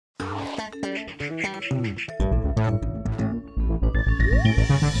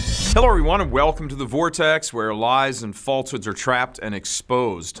Hello, everyone, and welcome to The Vortex, where lies and falsehoods are trapped and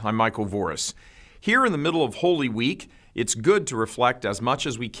exposed. I'm Michael Voris. Here in the middle of Holy Week, it's good to reflect as much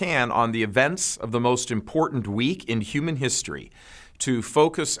as we can on the events of the most important week in human history, to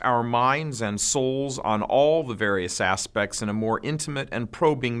focus our minds and souls on all the various aspects in a more intimate and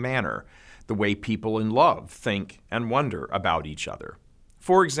probing manner, the way people in love think and wonder about each other.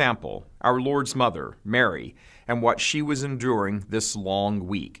 For example, our Lord's mother, Mary, and what she was enduring this long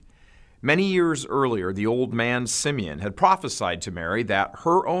week. Many years earlier, the old man Simeon had prophesied to Mary that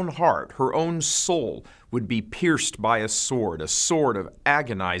her own heart, her own soul, would be pierced by a sword of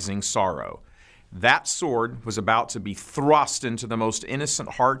agonizing sorrow. That sword was about to be thrust into the most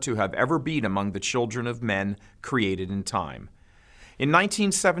innocent heart to have ever beat among the children of men created in time. In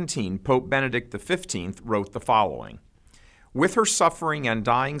 1917, Pope Benedict XV wrote the following: "With her suffering and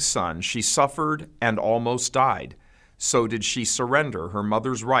dying son, she suffered and almost died. So did she surrender her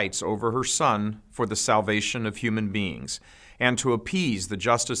mother's rights over her son for the salvation of human beings. And to appease the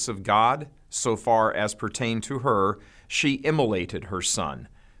justice of God, so far as pertained to her, she immolated her son,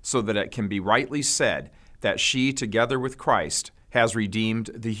 so that it can be rightly said that she, together with Christ, has redeemed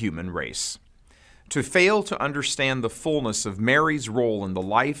the human race." To fail to understand the fullness of Mary's role in the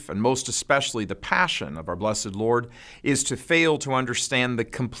life, and most especially the passion of our blessed Lord, is to fail to understand the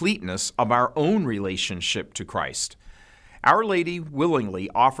completeness of our own relationship to Christ. Our Lady willingly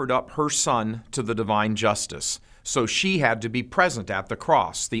offered up her Son to the divine justice, so she had to be present at the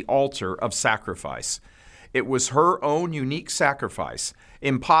cross, the altar of sacrifice. It was her own unique sacrifice,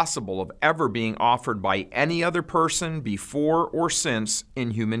 impossible of ever being offered by any other person before or since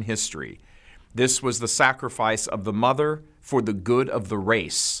in human history. This was the sacrifice of the mother for the good of the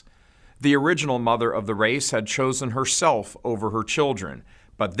race. The original mother of the race had chosen herself over her children,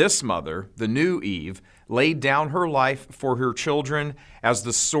 but this mother, the new Eve, laid down her life for her children as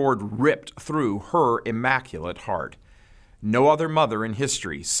the sword ripped through her immaculate heart. No other mother in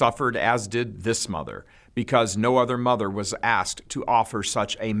history suffered as did this mother, because no other mother was asked to offer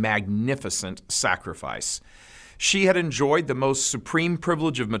such a magnificent sacrifice. She had enjoyed the most supreme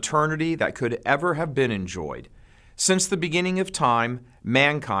privilege of maternity that could ever have been enjoyed. Since the beginning of time,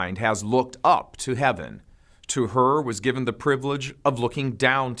 mankind has looked up to heaven. To her was given the privilege of looking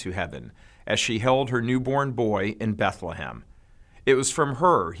down to heaven as she held her newborn boy in Bethlehem. It was from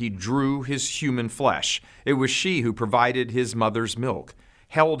her he drew his human flesh. It was she who provided his mother's milk,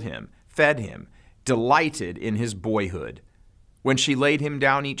 held him, fed him, delighted in his boyhood. When she laid him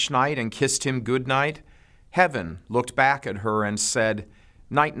down each night and kissed him good night, heaven looked back at her and said,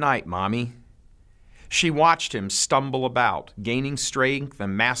 "Night, night, Mommy." She watched him stumble about, gaining strength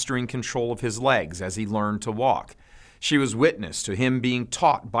and mastering control of his legs as he learned to walk. She was witness to him being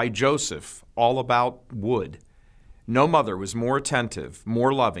taught by Joseph all about wood. No mother was more attentive,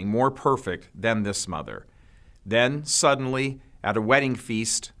 more loving, more perfect than this mother. Then, suddenly, at a wedding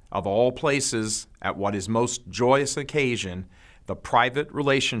feast, of all places, at what is most joyous occasion, the private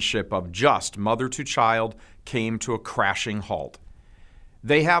relationship of just mother to child came to a crashing halt.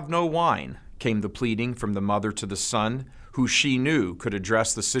 "They have no wine," came the pleading from the mother to the son, who she knew could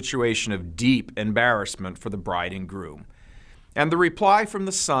address the situation of deep embarrassment for the bride and groom. And the reply from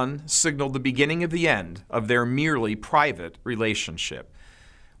the son signaled the beginning of the end of their merely private relationship.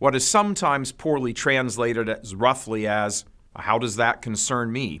 What is sometimes poorly translated as roughly as, "How does that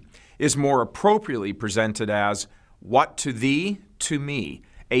concern me?" is more appropriately presented as, "What to thee, to me,"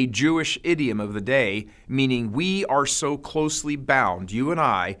 a Jewish idiom of the day, meaning we are so closely bound, you and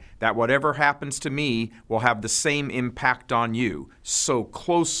I, that whatever happens to me will have the same impact on you. So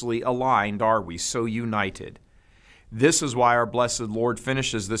closely aligned are we, so united. This is why our blessed Lord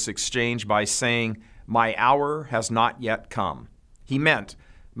finishes this exchange by saying, "My hour has not yet come." He meant,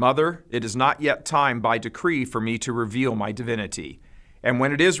 "Mother, it is not yet time by decree for me to reveal my divinity. And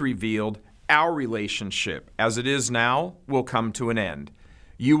when it is revealed, our relationship, as it is now, will come to an end.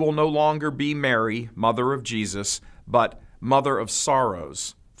 You will no longer be Mary, mother of Jesus, but mother of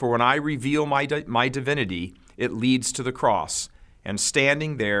sorrows. For when I reveal my divinity, it leads to the cross. And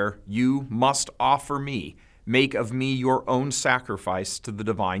standing there, you must offer me, make of me your own sacrifice to the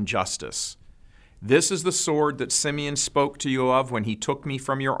divine justice. This is the sword that Simeon spoke to you of when he took me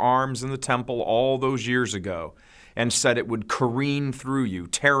from your arms in the temple all those years ago, and said it would careen through you,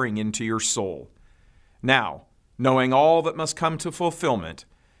 tearing into your soul. Now, knowing all that must come to fulfillment,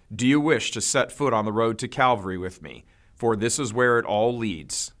 do you wish to set foot on the road to Calvary with me? For this is where it all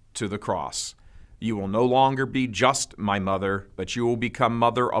leads, to the cross. You will no longer be just my mother, but you will become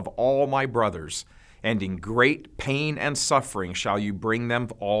mother of all my brothers, and in great pain and suffering shall you bring them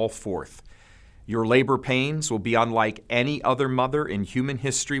all forth. Your labor pains will be unlike any other mother in human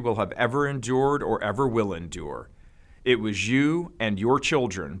history will have ever endured or ever will endure. It was you and your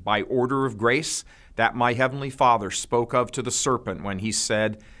children, by order of grace, that my heavenly Father spoke of to the serpent when he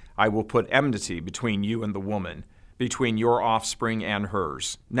said, I will put enmity between you and the woman, between your offspring and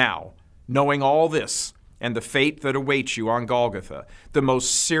hers. Now, knowing all this, and the fate that awaits you on Golgotha, the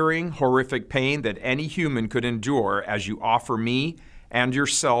most searing, horrific pain that any human could endure as you offer me and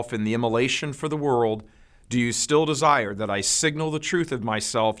yourself in the immolation for the world, do you still desire that I signal the truth of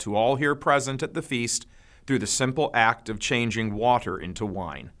myself to all here present at the feast through the simple act of changing water into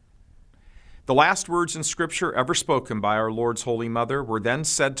wine? The last words in Scripture ever spoken by our Lord's Holy Mother were then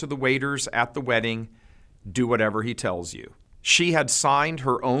said to the waiters at the wedding, do whatever he tells you. She had signed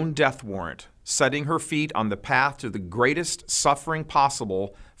her own death warrant, setting her feet on the path to the greatest suffering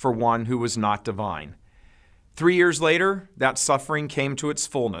possible for one who was not divine. 3 years later, that suffering came to its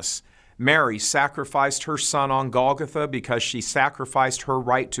fullness. Mary sacrificed her son on Golgotha because she sacrificed her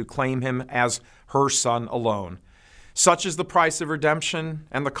right to claim him as her son alone. Such is the price of redemption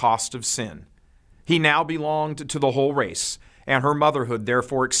and the cost of sin. He now belonged to the whole race, and her motherhood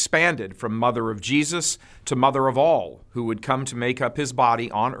therefore expanded from mother of Jesus to mother of all who would come to make up his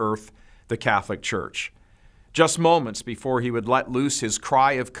body on earth, the Catholic Church. Just moments before he would let loose his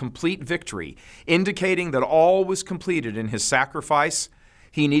cry of complete victory, indicating that all was completed in his sacrifice,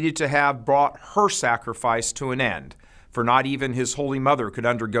 he needed to have brought her sacrifice to an end, for not even his Holy Mother could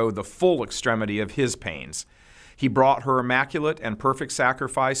undergo the full extremity of his pains. He brought her immaculate and perfect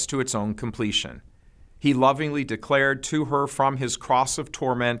sacrifice to its own completion. He lovingly declared to her from his cross of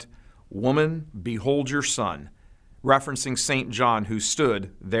torment, "Woman, behold your son," referencing St. John, who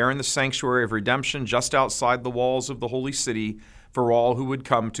stood there in the sanctuary of redemption just outside the walls of the holy city for all who would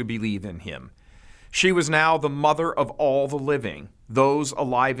come to believe in him. She was now the mother of all the living, those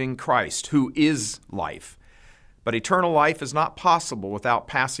alive in Christ, who is life. But eternal life is not possible without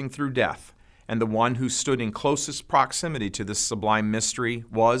passing through death, and the one who stood in closest proximity to this sublime mystery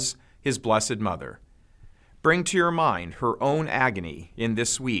was his Blessed Mother. Bring to your mind her own agony in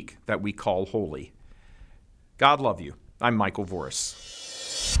this week that we call holy. God love you. I'm Michael Voris.